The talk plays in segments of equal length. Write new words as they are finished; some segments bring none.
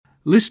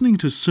Listening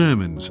to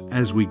sermons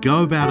as we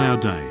go about our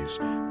days,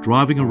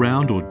 driving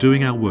around or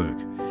doing our work,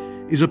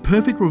 is a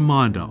perfect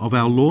reminder of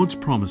our Lord's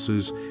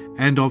promises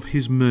and of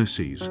His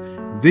mercies.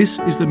 This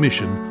is the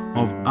mission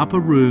of Upper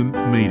Room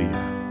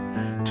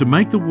Media, to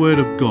make the Word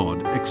of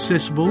God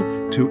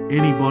accessible to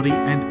anybody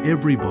and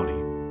everybody.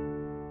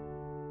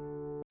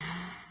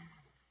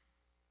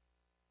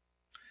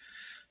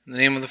 In the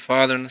name of the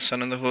Father, and the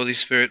Son, and the Holy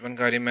Spirit, one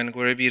God, amen.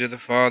 Glory be to the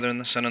Father, and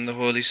the Son, and the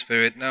Holy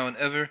Spirit, now and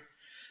ever,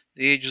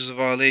 the ages of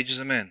all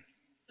ages, amen.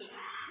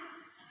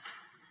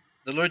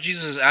 The Lord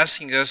Jesus is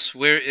asking us,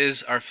 where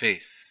is our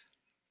faith?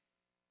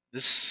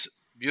 This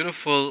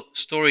beautiful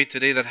story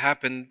today that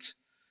happened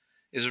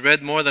is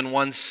read more than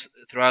once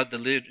throughout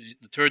the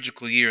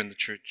liturgical year in the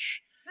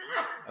church,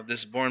 of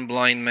this born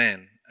blind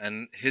man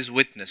and his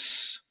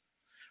witness.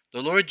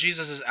 The Lord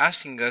Jesus is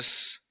asking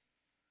us,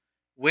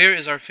 where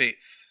is our faith?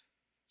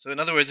 So in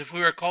other words, if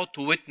we were called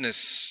to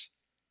witness,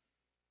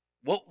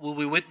 what will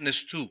we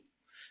witness to?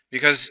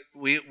 Because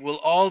we will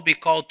all be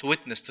called to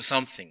witness to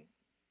something,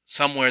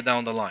 somewhere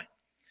down the line.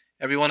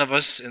 Every one of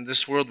us in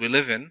this world we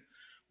live in,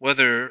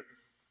 whether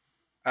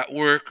at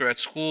work or at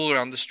school or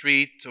on the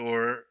street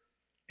or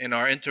in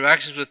our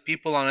interactions with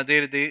people on a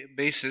day-to-day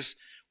basis,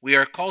 we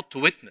are called to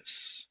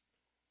witness.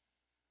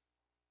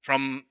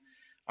 From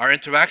our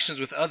interactions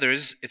with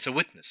others, it's a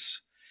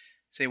witness.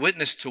 Say,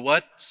 witness to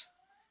what?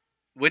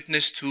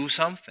 Witness to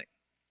something.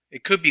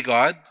 It could be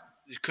God,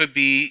 it could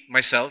be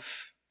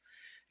myself,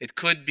 it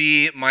could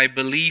be my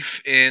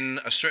belief in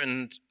a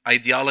certain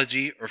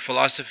ideology or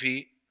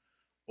philosophy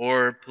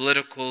or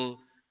political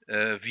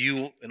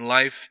view in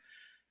life.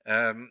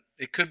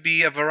 It could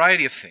be a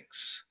variety of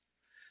things.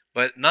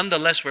 But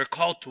nonetheless, we're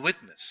called to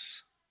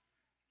witness.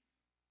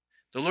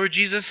 The Lord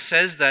Jesus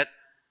says that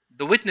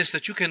the witness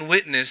that you can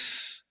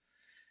witness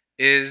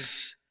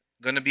is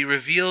going to be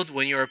revealed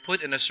when you are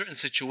put in a certain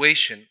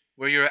situation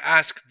where you're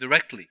asked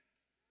directly,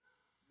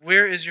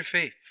 where is your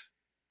faith?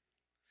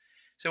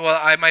 Say,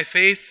 well, my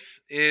faith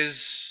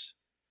is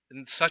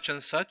in such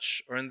and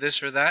such, or in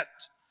this or that.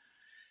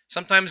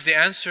 Sometimes the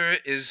answer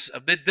is a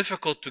bit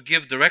difficult to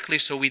give directly,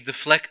 so we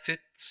deflect it.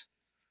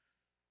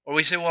 Or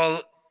we say,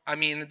 well,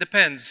 it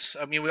depends.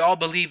 We all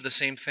believe the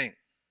same thing.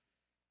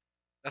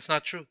 That's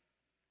not true.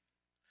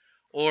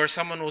 Or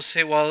someone will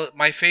say, well,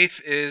 my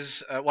faith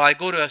is, I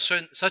go to a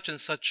certain such and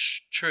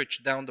such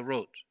church down the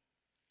road.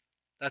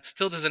 That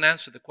still doesn't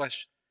answer the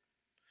question.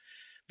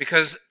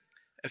 Because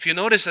if you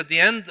notice at the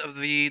end of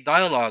the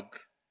dialogue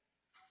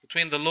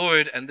between the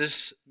Lord and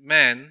this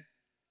man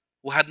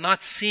who had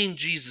not seen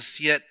Jesus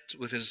yet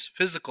with his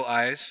physical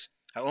eyes,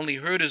 had only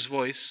heard his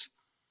voice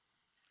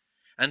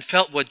and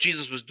felt what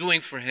Jesus was doing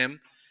for him,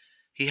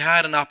 he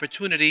had an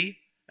opportunity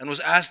and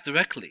was asked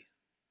directly.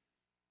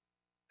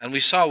 And we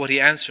saw what he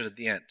answered at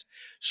the end.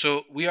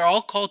 So we are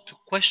all called to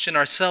question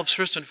ourselves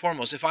first and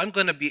foremost. If I'm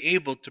going to be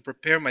able to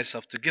prepare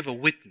myself to give a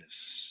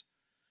witness,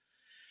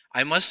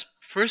 I must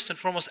first and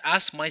foremost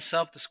ask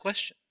myself this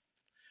question.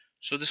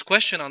 So this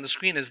question on the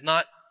screen is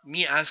not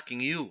me asking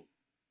you.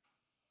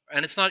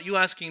 And it's not you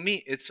asking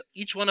me. It's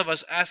each one of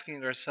us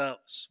asking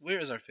ourselves, where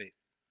is our faith?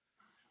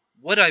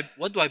 What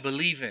do I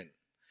believe in?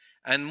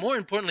 And more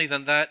importantly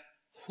than that,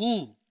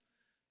 who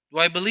do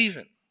I believe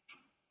in?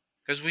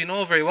 Because we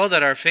know very well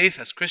that our faith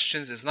as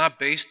Christians is not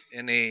based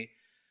in a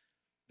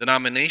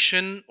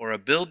denomination or a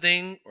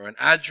building or an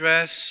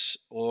address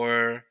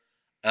or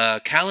a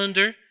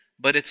calendar,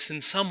 but it's in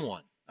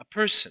someone, a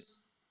person.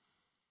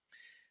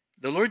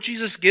 The Lord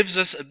Jesus gives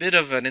us a bit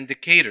of an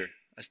indicator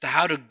as to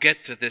how to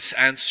get to this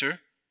answer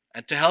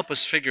and to help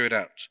us figure it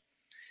out.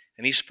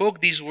 And he spoke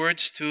these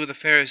words to the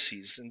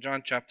Pharisees in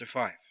John chapter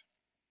 5. It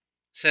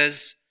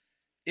says,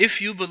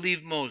 if you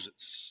believe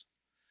Moses,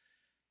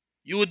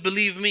 you would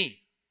believe me.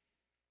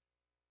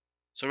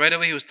 So right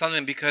away he was telling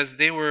them, because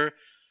they were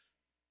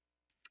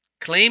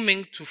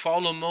claiming to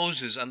follow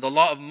Moses and the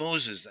law of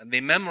Moses, and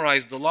they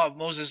memorized the law of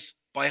Moses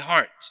by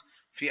heart.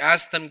 If you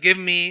ask them, give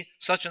me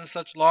such and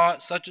such law,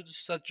 such and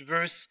such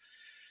verse,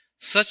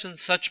 such and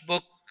such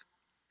book,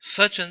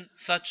 such and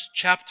such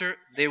chapter,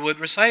 they would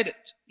recite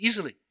it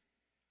easily.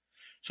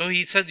 So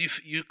he said,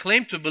 you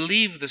claim to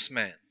believe this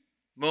man,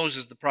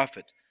 Moses the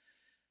prophet.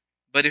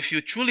 But if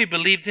you truly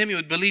believed him, you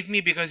would believe me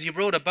because he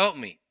wrote about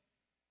me.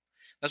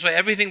 That's why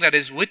everything that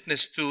is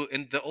witnessed to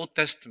in the Old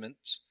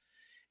Testament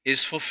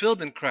is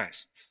fulfilled in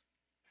Christ.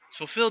 It's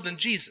fulfilled in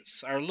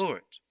Jesus, our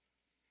Lord.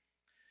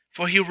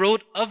 For he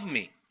wrote of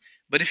me.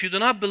 But if you do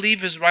not believe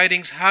his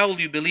writings, how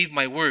will you believe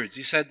my words?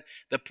 He said,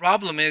 the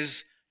problem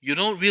is you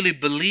don't really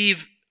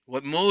believe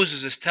what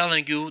Moses is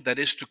telling you that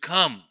is to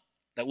come,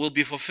 that will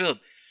be fulfilled.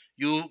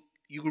 You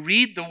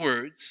read the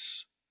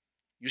words,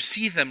 you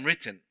see them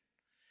written,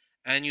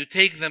 and you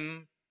take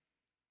them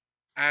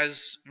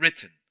as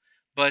written.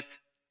 But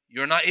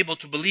you're not able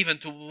to believe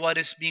into what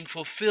is being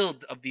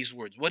fulfilled of these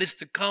words, what is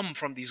to come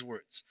from these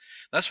words.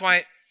 That's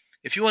why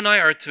if you and I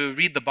are to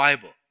read the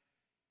Bible,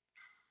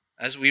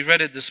 as we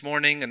read it this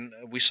morning and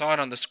we saw it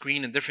on the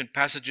screen in different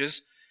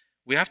passages,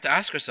 we have to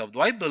ask ourselves, do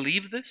I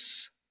believe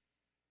this?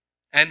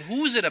 And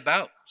who is it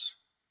about?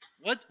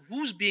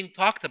 Who's being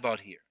talked about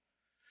here?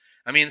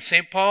 I mean,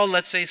 St. Paul,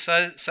 let's say,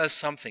 says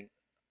something.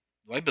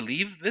 Do I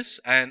believe this?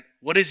 And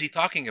what is he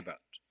talking about?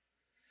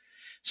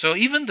 So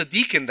even the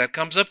deacon that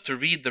comes up to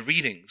read the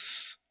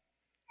readings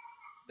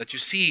that you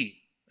see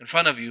in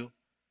front of you,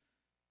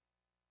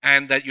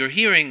 and that you're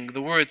hearing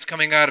the words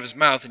coming out of his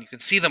mouth, and you can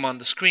see them on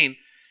the screen,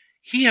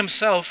 he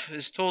himself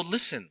is told,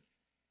 listen,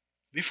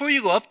 before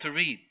you go up to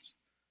read,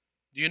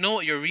 do you know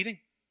what you're reading?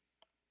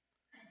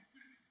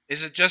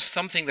 Is it just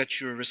something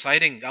that you're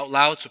reciting out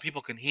loud so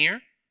people can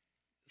hear?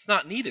 It's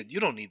not needed. You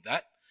don't need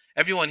that.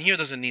 Everyone here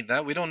doesn't need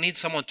that. We don't need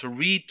someone to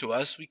read to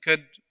us. We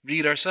could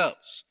read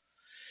ourselves.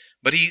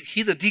 But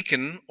he the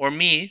deacon, or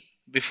me,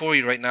 before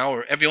you right now,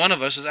 or every one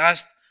of us is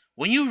asked,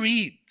 when you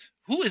read,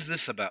 who is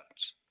this about?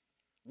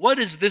 What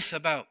is this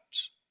about?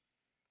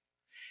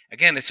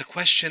 Again, it's a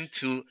question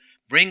to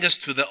bring us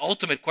to the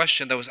ultimate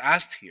question that was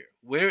asked here.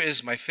 Where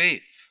is my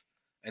faith?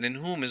 And in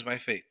whom is my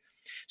faith?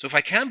 So if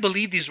I can't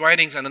believe these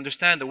writings and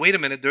understand that, wait a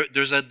minute,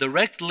 there's a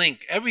direct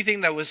link.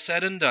 Everything that was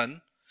said and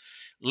done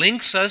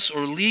links us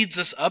or leads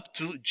us up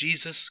to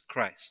Jesus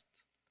Christ,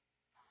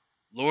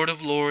 Lord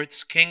of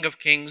Lords, King of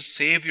Kings,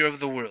 Savior of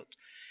the world.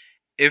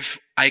 If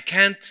I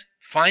can't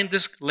find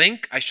this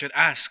link, I should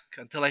ask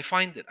until I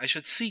find it. I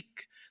should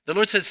seek. The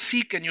Lord says,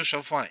 seek and you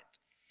shall find.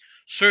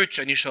 Search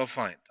and you shall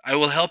find. I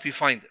will help you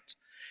find it.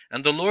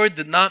 And the Lord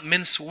did not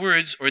mince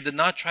words or did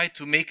not try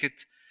to make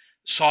it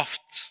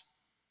soft.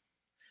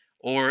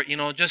 Or,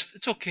 just,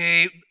 it's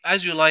okay,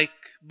 as you like,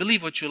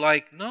 believe what you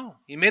like. No,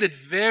 He made it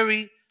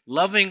very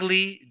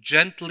lovingly,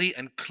 gently,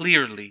 and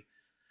clearly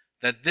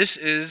that this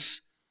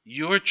is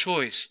your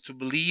choice to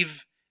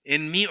believe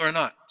in me or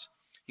not.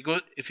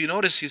 If you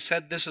notice, He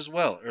said this as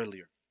well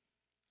earlier.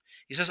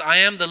 He says, I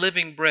am the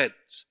living bread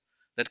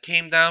that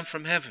came down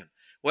from heaven.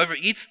 Whoever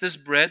eats this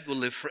bread will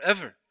live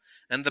forever.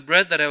 And the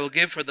bread that I will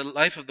give for the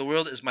life of the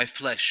world is my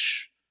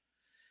flesh.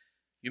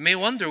 You may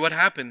wonder what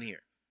happened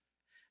here.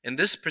 In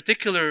this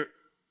particular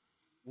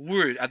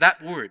word,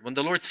 that word, when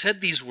the Lord said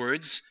these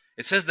words,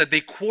 it says that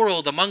they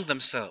quarreled among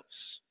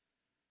themselves.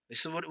 They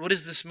said, what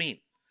does this mean?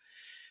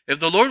 If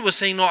the Lord was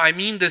saying, no, I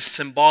mean this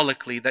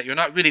symbolically, that you're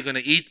not really going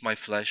to eat my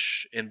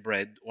flesh in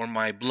bread or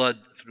my blood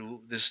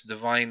through this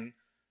divine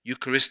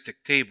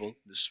Eucharistic table,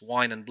 this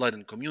wine and blood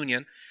in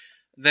communion,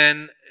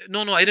 then,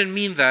 no, I didn't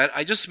mean that.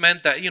 I just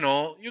meant that,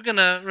 you're going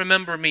to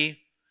remember me,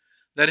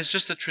 that it's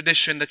just a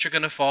tradition that you're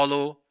going to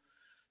follow,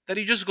 that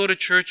you just go to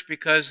church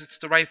because it's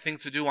the right thing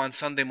to do on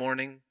Sunday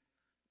morning.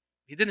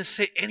 He didn't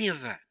say any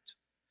of that.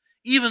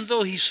 Even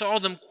though He saw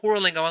them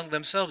quarreling among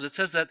themselves, it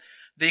says that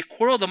they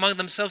quarreled among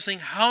themselves, saying,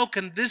 how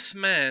can this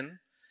man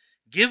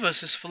give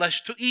us his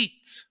flesh to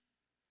eat?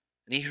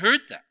 And He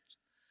heard that.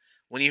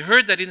 When He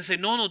heard that, He didn't say,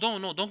 no,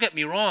 don't get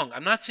me wrong.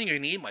 I'm not saying you're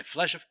going to eat my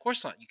flesh. Of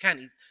course not. You can't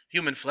eat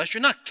human flesh.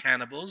 You're not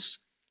cannibals.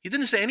 He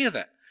didn't say any of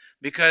that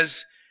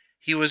because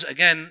He was,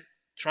 again,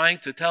 trying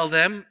to tell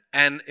them,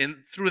 and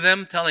through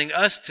them telling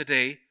us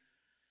today,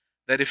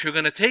 that if you're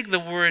going to take the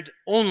word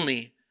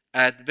only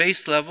at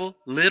base level,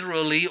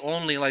 literally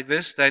only like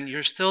this, then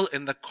you're still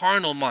in the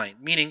carnal mind,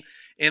 meaning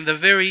in the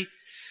very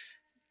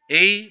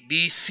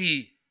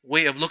ABC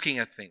way of looking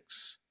at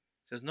things.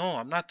 He says, no,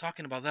 I'm not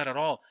talking about that at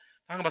all.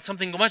 I'm talking about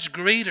something much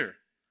greater,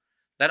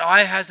 that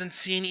eye hasn't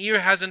seen, ear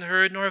hasn't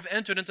heard, nor have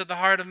entered into the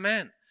heart of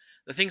man,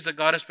 the things that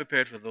God has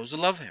prepared for those who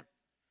love Him.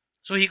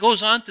 So He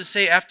goes on to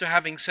say, after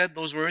having said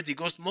those words, He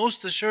goes,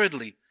 most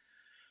assuredly.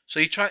 So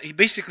he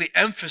basically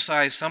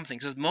emphasized something.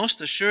 He says,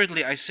 most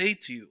assuredly I say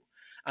to you,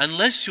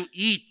 unless you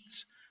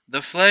eat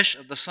the flesh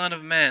of the Son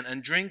of Man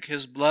and drink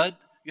His blood,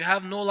 you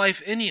have no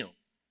life in you.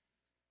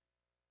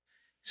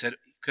 He said,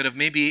 could have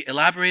maybe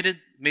elaborated,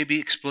 maybe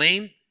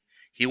explained.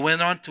 He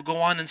went on to go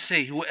on and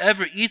say,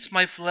 whoever eats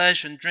my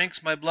flesh and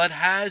drinks my blood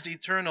has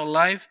eternal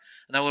life,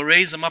 and I will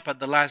raise him up at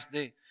the last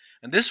day.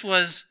 And this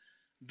was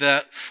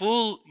the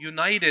full,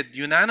 united,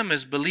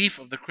 unanimous belief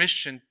of the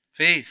Christian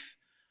faith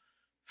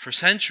for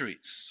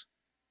centuries.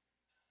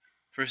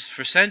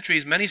 For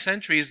centuries, many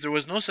centuries, there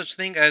was no such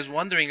thing as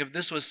wondering if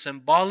this was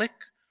symbolic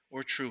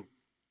or true.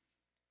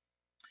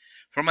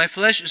 For my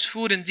flesh is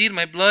food indeed,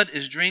 my blood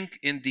is drink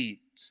indeed.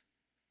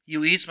 He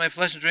who eats my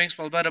flesh and drinks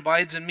my blood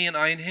abides in me, and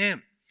I in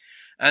him.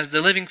 As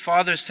the living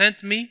Father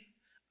sent me,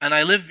 and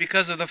I live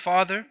because of the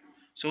Father,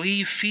 so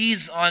he who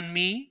feeds on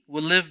me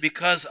will live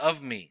because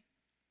of me.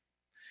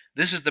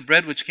 This is the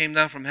bread which came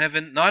down from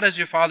heaven, not as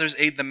your fathers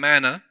ate the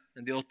manna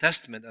in the Old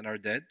Testament and are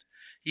dead.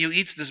 He who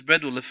eats this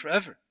bread will live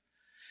forever.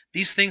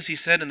 These things He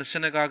said in the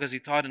synagogue as He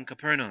taught in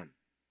Capernaum.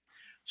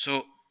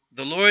 So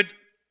the Lord,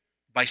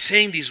 by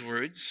saying these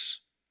words,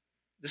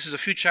 this is a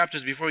few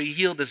chapters before He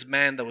healed this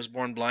man that was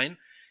born blind,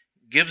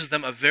 gives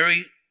them a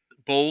very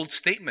bold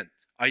statement.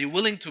 Are you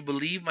willing to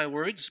believe my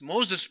words?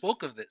 Moses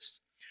spoke of this.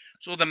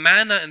 So the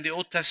manna in the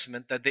Old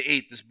Testament that they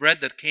ate, this bread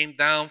that came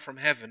down from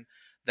heaven,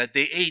 that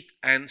they ate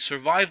and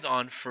survived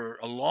on for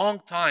a long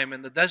time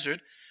in the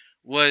desert,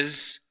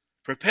 was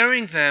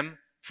preparing them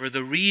for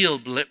the real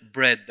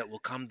bread that will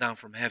come down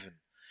from heaven.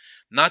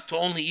 Not to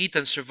only eat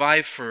and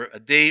survive for a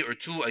day or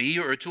two, a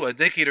year or two, a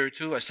decade or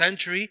two, a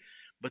century,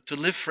 but to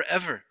live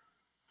forever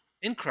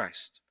in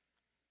Christ.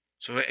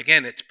 So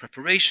again, it's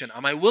preparation.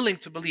 Am I willing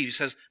to believe? He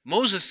says,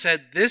 Moses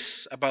said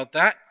this about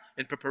that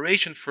in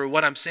preparation for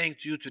what I'm saying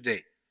to you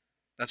today.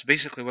 That's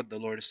basically what the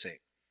Lord is saying.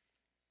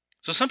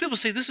 So some people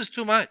say this is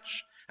too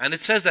much. And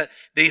it says that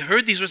they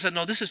heard these words and said,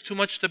 no, this is too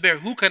much to bear.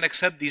 Who can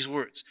accept these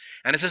words?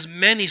 And it says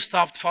many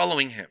stopped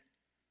following him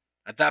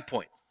at that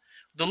point.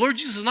 The Lord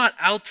Jesus is not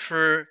out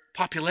for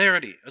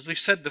popularity, as we've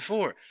said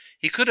before.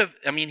 He could have,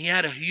 he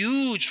had a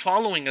huge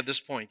following at this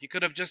point. He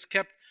could have just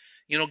kept,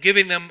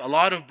 giving them a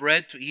lot of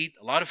bread to eat,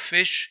 a lot of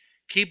fish,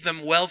 keep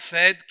them well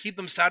fed, keep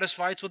them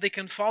satisfied so they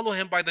can follow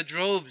him by the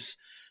droves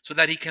so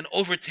that he can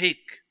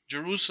overtake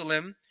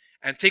Jerusalem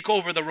and take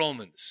over the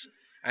Romans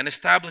and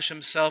establish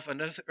himself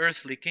an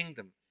earthly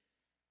kingdom.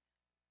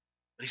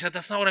 But he said,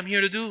 that's not what I'm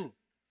here to do.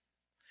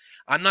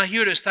 I'm not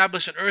here to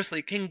establish an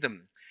earthly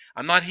kingdom.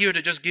 I'm not here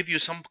to just give you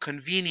some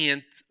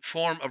convenient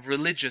form of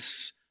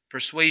religious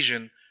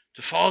persuasion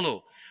to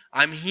follow.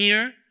 I'm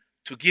here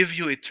to give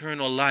you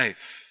eternal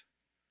life.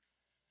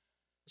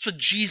 That's what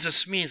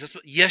Jesus means. That's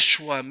what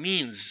Yeshua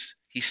means.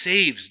 He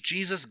saves.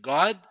 Jesus,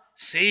 God,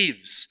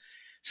 saves.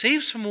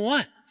 Saves from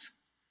what?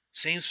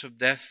 Saves from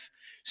death.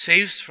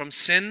 Saves from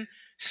sin.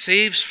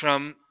 Saves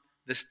from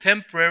this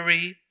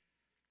temporary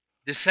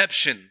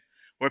deception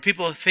where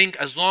people think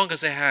as long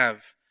as they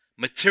have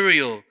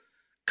material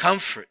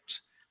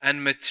comfort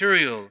and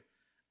material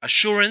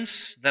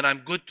assurance, then I'm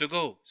good to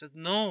go. He says,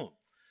 no.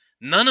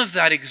 None of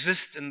that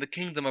exists in the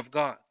kingdom of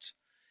God.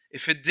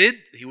 If it did,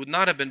 he would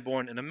not have been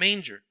born in a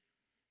manger.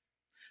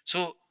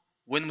 So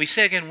when we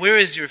say again, where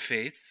is your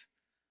faith?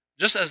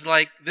 Just as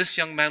like this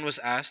young man was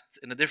asked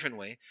in a different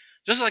way,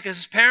 just like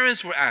his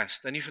parents were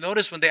asked. And if you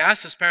notice, when they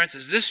asked his parents,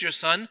 is this your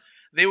son?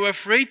 They were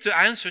afraid to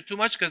answer too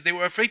much because they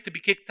were afraid to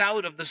be kicked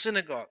out of the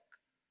synagogue.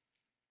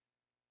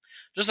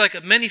 Just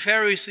like many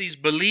Pharisees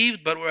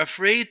believed but were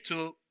afraid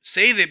to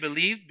say they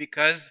believed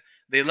because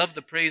they loved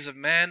the praise of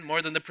man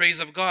more than the praise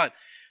of God.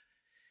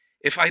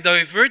 If I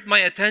divert my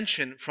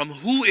attention from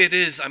who it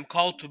is I'm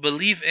called to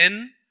believe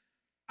in,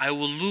 I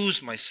will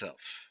lose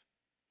myself.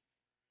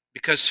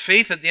 Because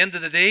faith at the end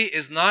of the day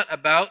is not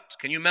about,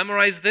 can you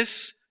memorize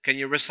this? Can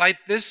you recite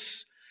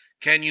this?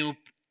 Can you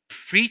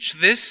preach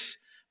this?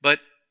 But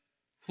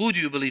who do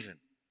you believe in?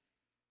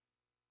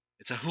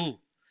 It's a who.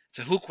 It's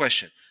a who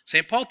question.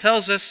 St. Paul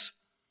tells us,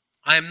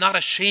 I am not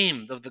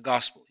ashamed of the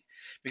gospel.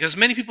 Because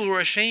many people were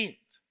ashamed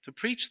to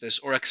preach this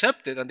or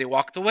accept it and they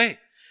walked away.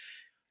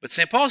 But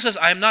St. Paul says,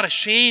 I am not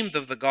ashamed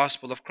of the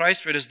gospel of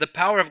Christ, for it is the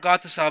power of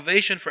God to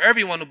salvation for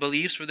everyone who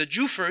believes, for the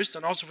Jew first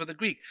and also for the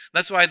Greek.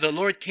 That's why the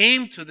Lord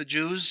came to the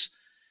Jews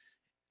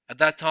at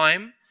that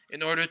time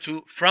in order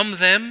to, from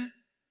them,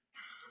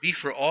 be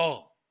for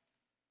all.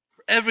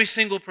 For every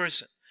single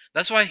person.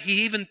 That's why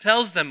he even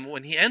tells them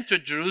when he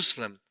entered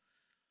Jerusalem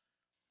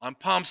on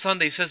Palm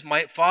Sunday, he says,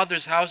 my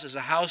Father's house is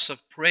a house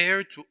of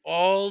prayer to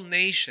all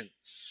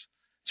nations.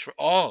 It's for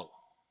all.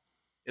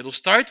 It'll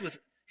start with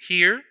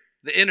here,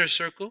 the inner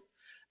circle,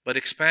 but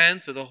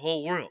expand to the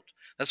whole world.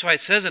 That's why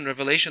it says in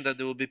Revelation that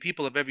there will be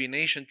people of every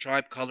nation,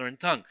 tribe, color, and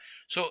tongue.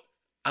 So,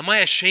 am I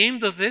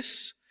ashamed of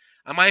this?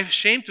 Am I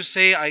ashamed to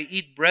say I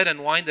eat bread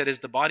and wine that is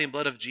the body and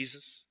blood of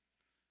Jesus?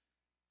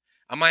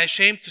 Am I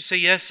ashamed to say,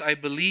 yes, I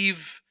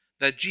believe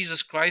that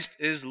Jesus Christ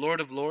is Lord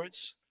of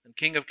Lords and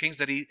King of Kings,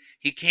 that He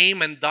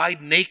came and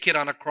died naked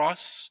on a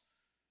cross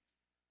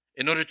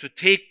in order to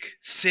take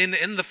sin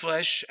in the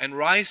flesh and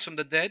rise from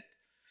the dead?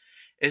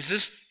 Is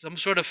this some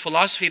sort of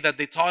philosophy that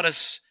they taught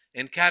us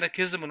in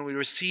catechism when we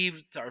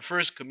received our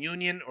first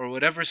communion or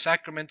whatever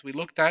sacrament we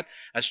looked at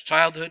as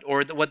childhood,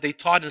 or what they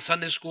taught in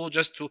Sunday school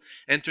just to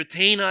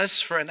entertain us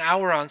for an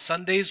hour on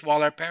Sundays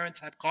while our parents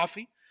had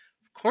coffee?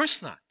 Of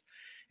course not.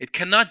 It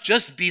cannot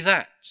just be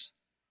that.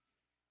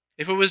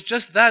 If it was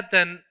just that,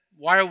 then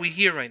why are we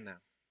here right now?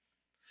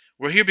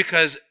 We're here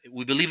because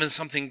we believe in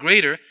something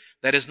greater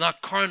that is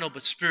not carnal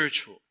but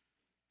spiritual.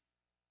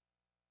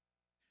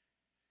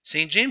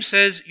 St. James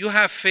says, you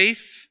have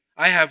faith,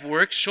 I have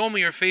works. Show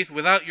me your faith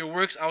without your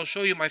works. I'll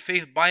show you my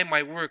faith by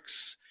my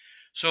works.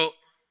 So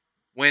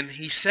when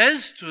he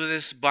says to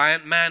this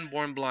man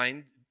born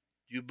blind,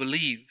 you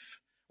believe,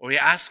 or he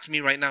asks me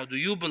right now, do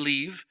you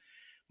believe?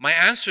 My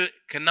answer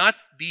cannot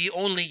be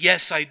only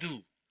yes, I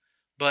do.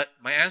 But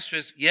my answer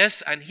is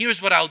yes, and here's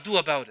what I'll do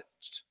about it.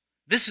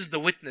 This is the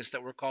witness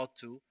that we're called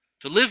to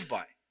live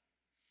by.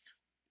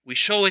 We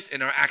show it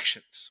in our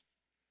actions.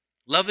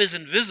 Love is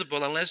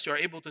invisible unless you are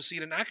able to see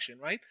it in action,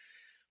 right?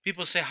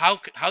 People say, how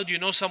do you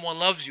know someone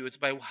loves you? It's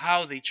by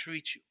how they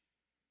treat you,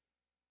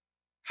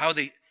 how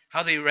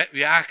they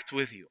react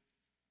with you.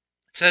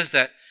 It says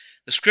that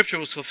the scripture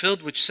was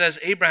fulfilled, which says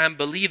Abraham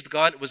believed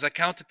God, it was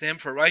accounted to him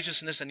for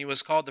righteousness, and he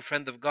was called the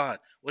friend of God.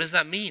 What does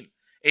that mean?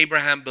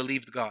 Abraham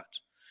believed God.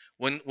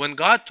 When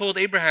God told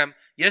Abraham,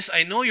 yes,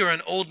 I know you're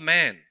an old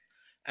man,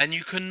 and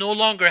you can no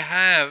longer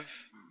have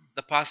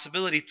the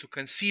possibility to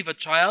conceive a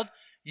child,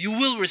 you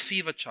will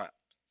receive a child.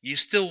 You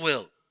still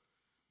will.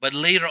 But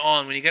later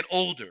on, when you get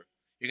older,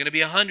 you're going to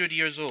be 100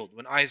 years old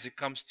when Isaac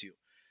comes to you.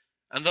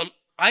 And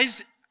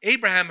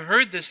Abraham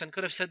heard this and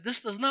could have said,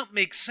 this does not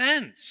make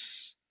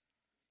sense.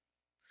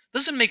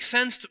 Doesn't make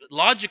sense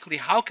logically.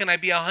 How can I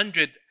be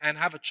 100 and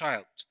have a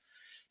child?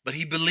 But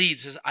he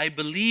believed, says, I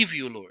believe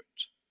you, Lord.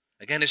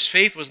 Again, his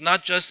faith was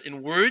not just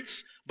in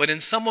words, but in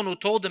someone who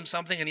told him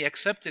something and he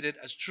accepted it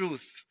as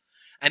truth.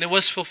 And it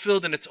was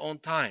fulfilled in its own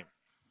time.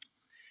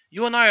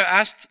 You and I are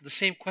asked the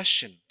same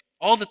question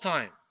all the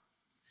time.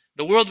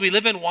 The world we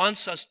live in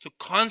wants us to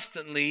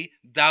constantly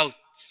doubt.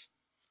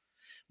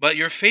 But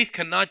your faith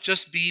cannot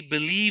just be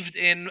believed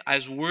in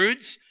as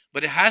words,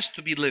 but it has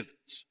to be lived.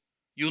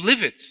 You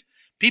live it.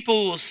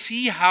 People will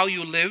see how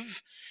you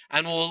live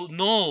and will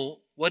know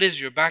what is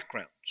your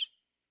background.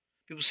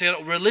 People say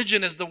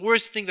religion is the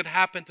worst thing that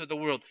happened to the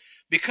world.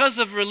 Because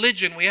of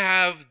religion, we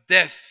have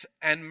death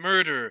and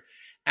murder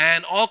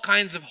and all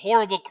kinds of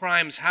horrible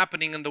crimes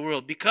happening in the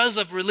world because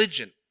of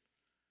religion.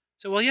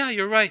 So, well, yeah,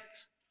 you're right.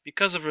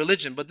 Because of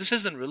religion. But this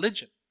isn't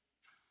religion.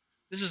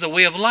 This is a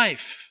way of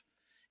life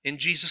in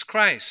Jesus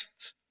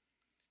Christ.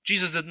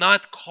 Jesus did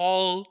not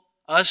call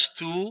us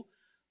to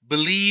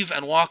believe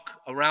and walk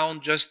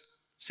around just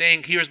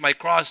saying, here's my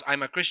cross,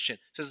 I'm a Christian.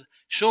 He says,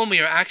 show me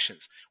your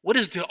actions. What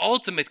is the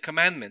ultimate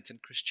commandment in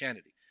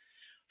Christianity?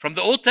 From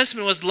the Old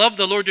Testament was love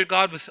the Lord your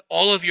God with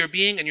all of your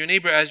being and your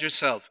neighbor as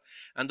yourself.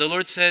 And the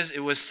Lord says, it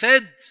was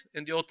said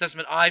in the Old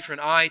Testament, eye for an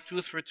eye,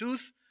 tooth for a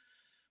tooth.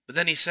 But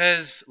then he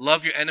says,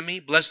 love your enemy,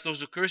 bless those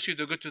who curse you,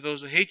 do good to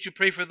those who hate you,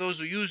 pray for those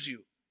who use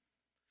you.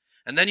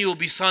 And then you will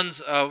be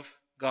sons of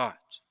God,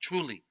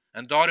 truly,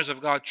 and daughters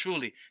of God,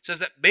 truly. It says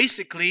that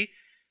basically,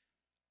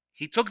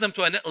 he took them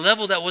to a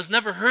level that was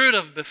never heard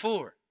of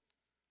before.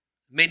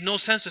 It made no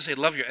sense to say,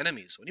 love your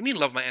enemies. What do you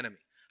mean, love my enemy?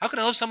 How can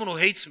I love someone who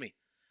hates me?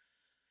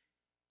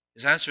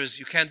 His answer is,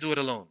 you can't do it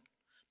alone.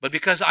 But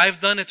because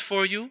I've done it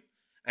for you,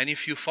 and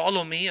if you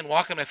follow me and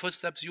walk in my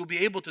footsteps, you'll be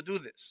able to do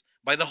this.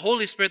 By the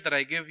Holy Spirit that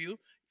I give you,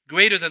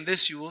 greater than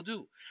this you will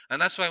do.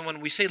 And that's why when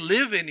we say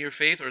live in your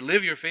faith or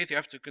live your faith, you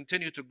have to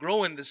continue to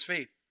grow in this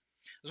faith.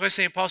 That's why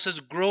St. Paul says,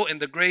 grow in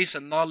the grace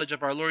and knowledge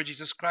of our Lord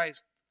Jesus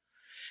Christ.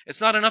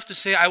 It's not enough to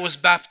say, I was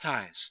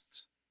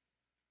baptized.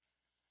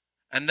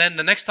 And then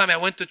the next time I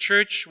went to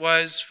church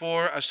was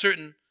for a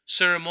certain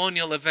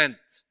ceremonial event.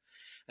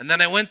 And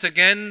then I went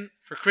again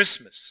for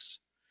Christmas.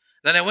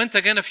 Then I went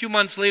again a few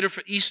months later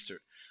for Easter.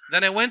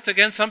 Then I went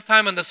again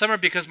sometime in the summer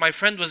because my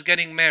friend was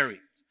getting married.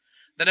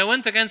 Then I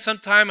went again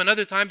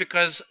another time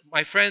because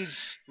my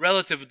friend's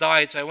relative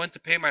died, so I went to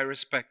pay my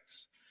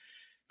respects.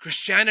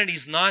 Christianity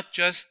is not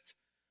just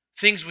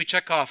things we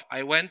check off.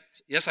 I went,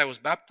 yes, I was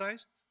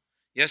baptized.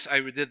 Yes,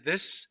 I did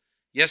this.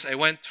 Yes, I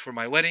went for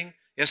my wedding.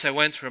 Yes, I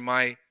went for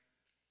my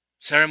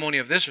ceremony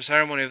of this or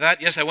ceremony of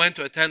that. Yes, I went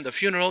to attend a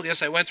funeral.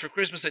 Yes, I went for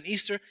Christmas and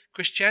Easter.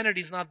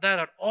 Christianity is not that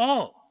at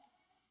all.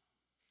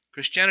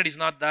 Christianity is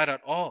not that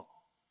at all.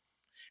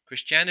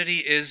 Christianity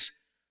is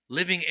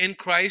living in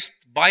Christ,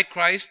 by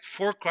Christ,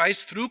 for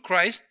Christ, through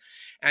Christ,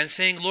 and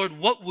saying, Lord,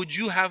 what would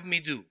you have me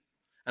do?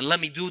 And let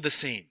me do the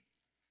same.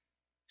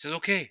 He says,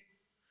 okay,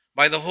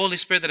 by the Holy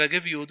Spirit that I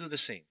give you, you'll do the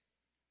same.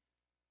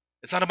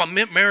 It's not about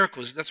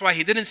miracles. That's why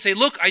he didn't say,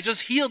 look, I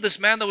just healed this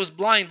man that was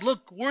blind.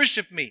 Look,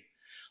 worship me.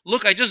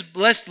 Look, I just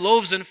blessed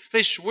loaves and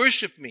fish.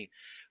 Worship me.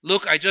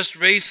 Look, I just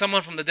raised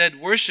someone from the dead.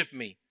 Worship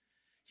me.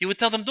 He would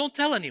tell them, don't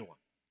tell anyone.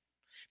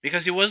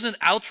 Because he wasn't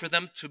out for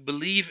them to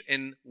believe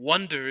in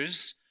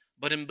wonders,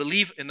 but in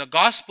believe in a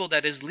gospel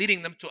that is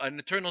leading them to an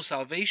eternal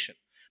salvation.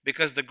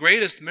 Because the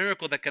greatest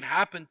miracle that can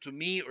happen to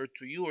me or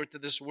to you or to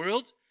this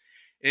world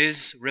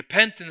is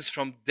repentance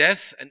from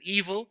death and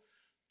evil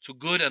to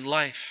good and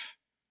life.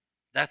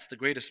 That's the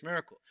greatest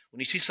miracle. When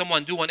you see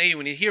someone do 180,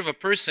 when you hear of a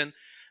person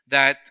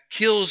that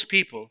kills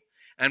people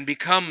and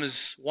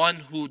becomes one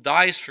who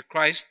dies for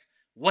Christ,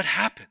 what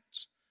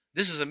happens?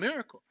 This is a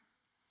miracle.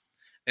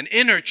 An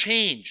inner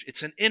change.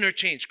 It's an inner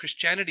change.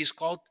 Christianity is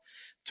called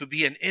to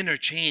be an inner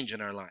change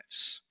in our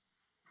lives.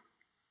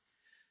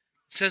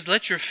 It says,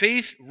 let your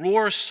faith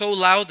roar so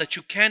loud that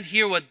you can't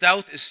hear what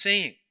doubt is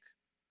saying.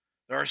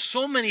 There are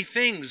so many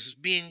things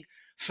being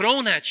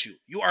thrown at you.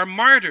 You are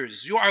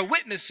martyrs. You are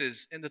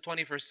witnesses in the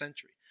 21st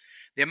century.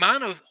 The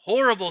amount of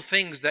horrible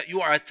things that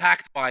you are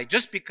attacked by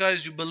just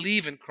because you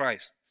believe in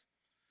Christ.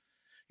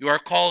 You are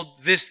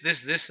called this.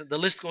 The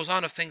list goes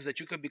on of things that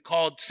you could be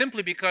called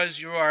simply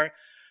because you are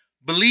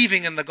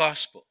believing in the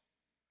gospel.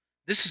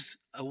 This is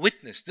a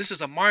witness. This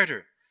is a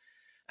martyr.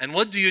 And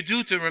what do you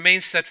do to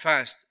remain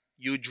steadfast?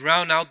 You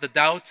drown out the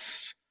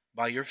doubts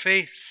by your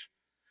faith,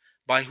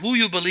 by who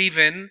you believe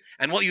in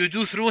and what you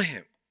do through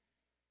him.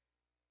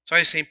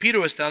 So St. Peter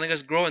was telling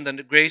us, grow in the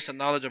grace and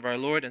knowledge of our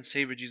Lord and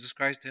Savior Jesus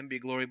Christ. To him be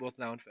glory both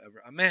now and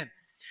forever. Amen.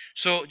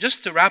 So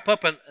just to wrap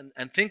up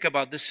and think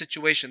about this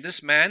situation,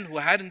 this man who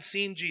hadn't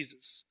seen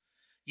Jesus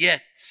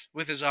yet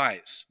with his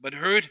eyes, but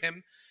heard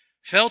him,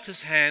 felt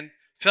his hand,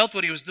 felt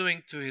what he was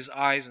doing to his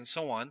eyes and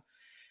so on,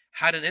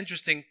 had an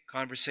interesting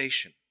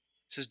conversation.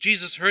 It says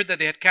Jesus heard that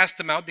they had cast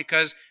him out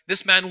because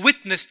this man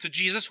witnessed to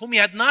Jesus whom he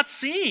had not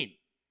seen.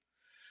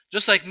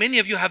 Just like many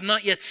of you have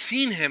not yet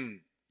seen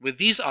him with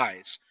these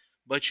eyes,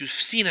 but you've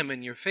seen him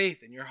in your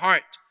faith, in your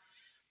heart.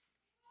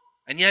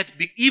 And yet,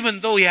 even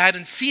though he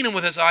hadn't seen him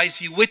with his eyes,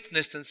 he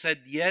witnessed and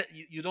said, "Yeah,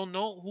 you don't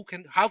know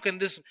how can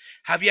this?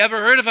 Have you ever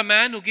heard of a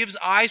man who gives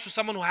eyes to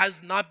someone who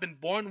has not been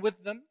born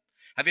with them?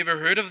 Have you ever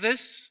heard of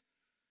this?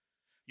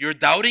 You're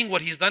doubting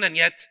what he's done, and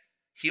yet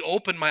he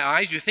opened my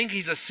eyes. You think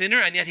he's a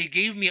sinner, and yet he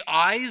gave me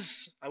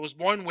eyes I was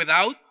born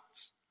without."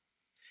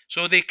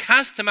 So they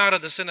cast him out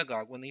of the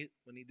synagogue when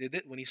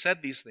he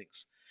said these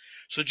things.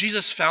 So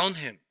Jesus found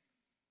him,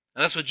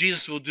 and that's what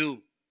Jesus will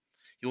do.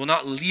 He will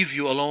not leave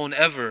you alone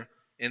ever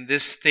in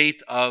this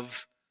state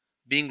of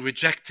being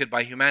rejected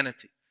by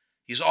humanity.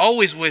 He's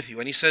always with you.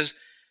 And he says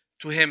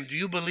to him, "Do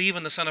you believe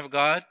in the Son of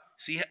God?"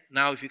 See,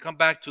 now if you come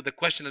back to the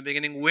question at the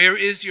beginning, where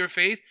is your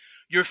faith?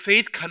 Your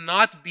faith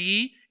cannot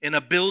be in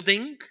a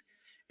building,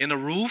 in a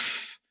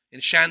roof, in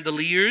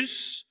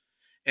chandeliers,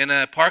 in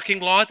a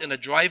parking lot, in a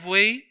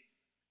driveway,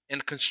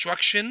 in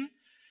construction.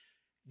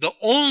 The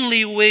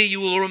only way you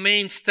will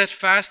remain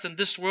steadfast in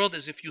this world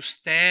is if you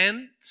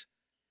stand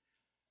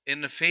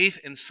in the faith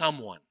in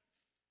someone.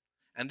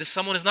 And this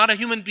someone is not a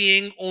human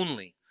being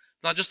only,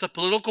 not just a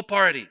political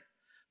party,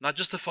 not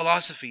just a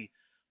philosophy,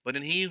 but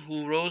in He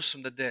who rose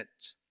from the dead.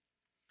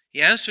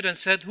 He answered and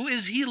said, "Who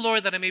is He,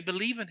 Lord, that I may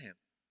believe in Him?"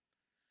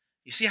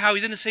 You see how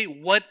he didn't say,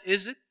 "What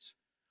is it?"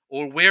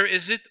 or "Where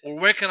is it?" or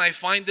 "Where can I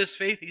find this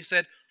faith?" He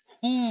said,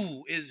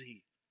 "Who is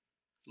He,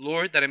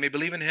 Lord, that I may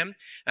believe in Him?"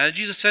 And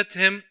Jesus said to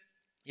him,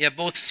 "You have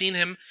both seen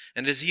Him,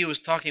 and it is He who is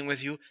talking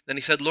with you." Then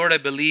he said, "Lord, I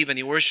believe," and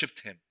he worshipped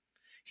Him.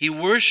 He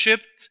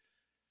worshipped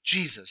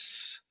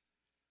Jesus.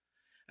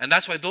 And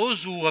that's why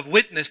those who have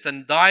witnessed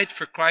and died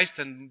for Christ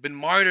and been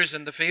martyrs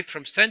in the faith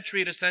from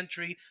century to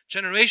century,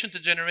 generation to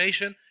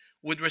generation,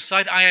 would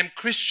recite, "I am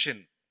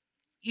Christian,"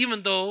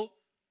 even though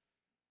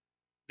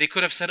they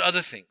could have said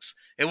other things.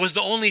 It was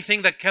the only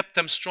thing that kept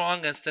them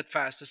strong and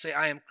steadfast, to say,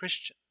 "I am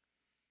Christian.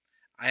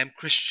 I am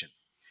Christian."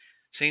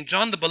 St.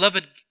 John the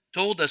Beloved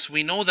told us,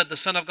 "We know that the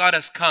Son of God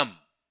has come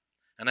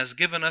and has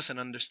given us an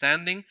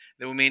understanding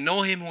that we may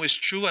know Him who is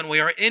true, and we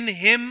are in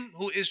Him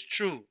who is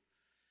true."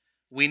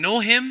 We know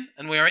Him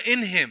and we are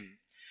in Him.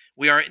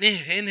 We are in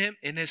Him,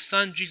 in His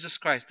Son, Jesus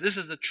Christ. This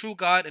is the true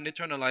God and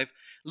eternal life.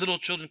 Little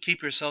children,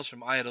 keep yourselves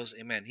from idols.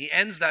 Amen. He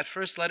ends that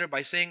first letter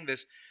by saying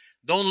this: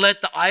 don't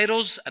let the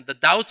idols and the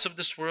doubts of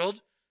this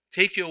world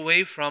take you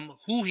away from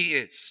who He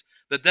is.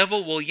 The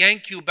devil will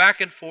yank you back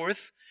and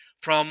forth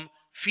from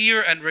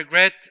fear and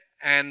regret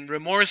and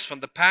remorse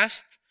from the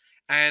past,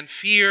 and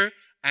fear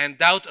and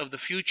doubt of the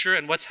future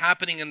and what's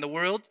happening in the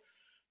world,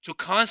 to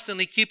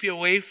constantly keep you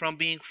away from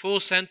being full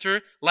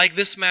center like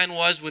this man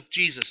was with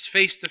Jesus,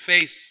 face to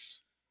face.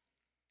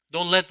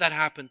 Don't let that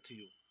happen to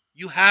you.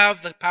 You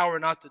have the power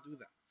not to do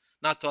that,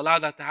 not to allow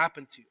that to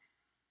happen to you.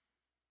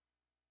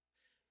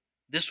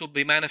 This will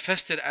be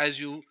manifested as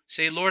you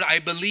say, "Lord, I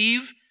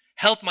believe,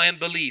 help my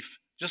unbelief."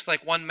 Just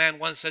like one man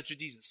once said to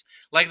Jesus,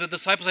 like the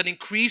disciples said,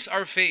 "Increase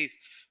our faith."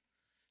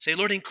 Say,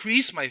 "Lord,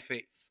 increase my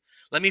faith.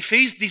 Let me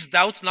face these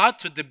doubts, not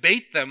to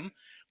debate them,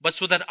 but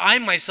so that I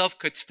myself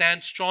could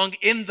stand strong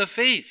in the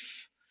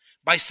faith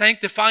by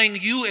sanctifying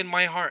you in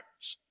my heart."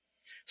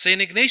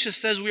 St. Ignatius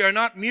says we are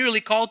not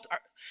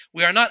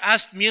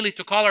asked merely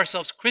to call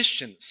ourselves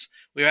Christians.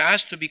 We are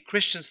asked to be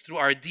Christians through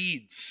our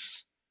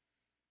deeds.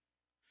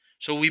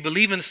 So we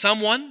believe in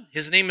someone.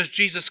 His name is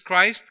Jesus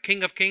Christ,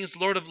 King of Kings,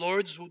 Lord of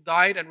Lords, who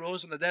died and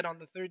rose from the dead on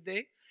the third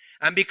day.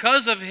 And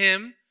because of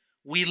Him,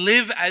 we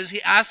live as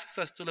He asks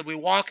us to live. We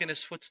walk in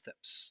His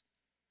footsteps.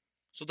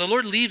 So the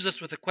Lord leaves us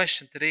with a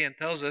question today and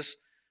tells us,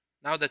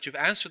 now that you've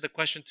answered the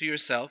question to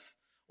yourself,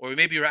 or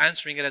maybe you're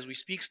answering it as we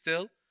speak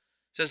still,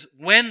 says,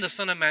 when the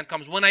Son of Man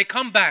comes, when I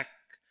come back,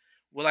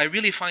 will I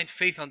really find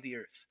faith on the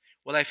earth?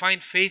 Will I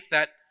find faith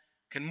that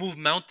can move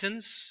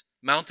mountains,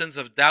 mountains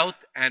of doubt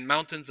and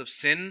mountains of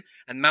sin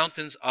and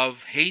mountains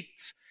of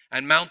hate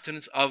and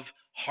mountains of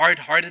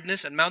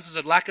hard-heartedness and mountains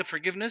of lack of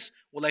forgiveness?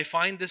 Will I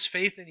find this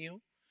faith in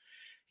you?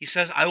 He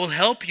says, I will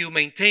help you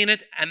maintain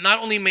it, and not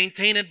only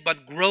maintain it,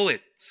 but grow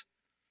it.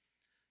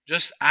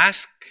 Just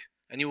ask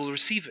and you will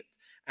receive it,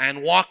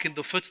 and walk in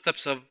the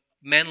footsteps of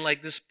men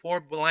like this poor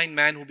blind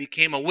man who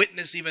became a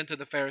witness even to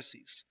the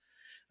Pharisees.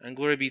 And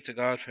glory be to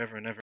God forever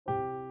and ever.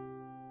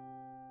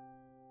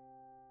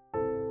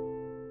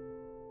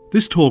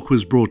 This talk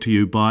was brought to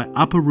you by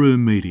Upper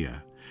Room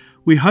Media.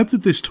 We hope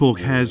that this talk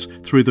has,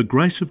 through the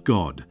grace of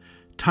God,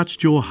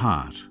 touched your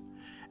heart,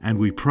 and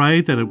we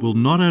pray that it will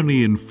not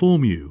only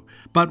inform you,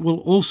 but will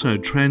also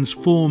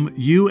transform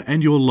you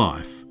and your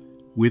life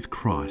with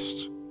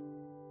Christ.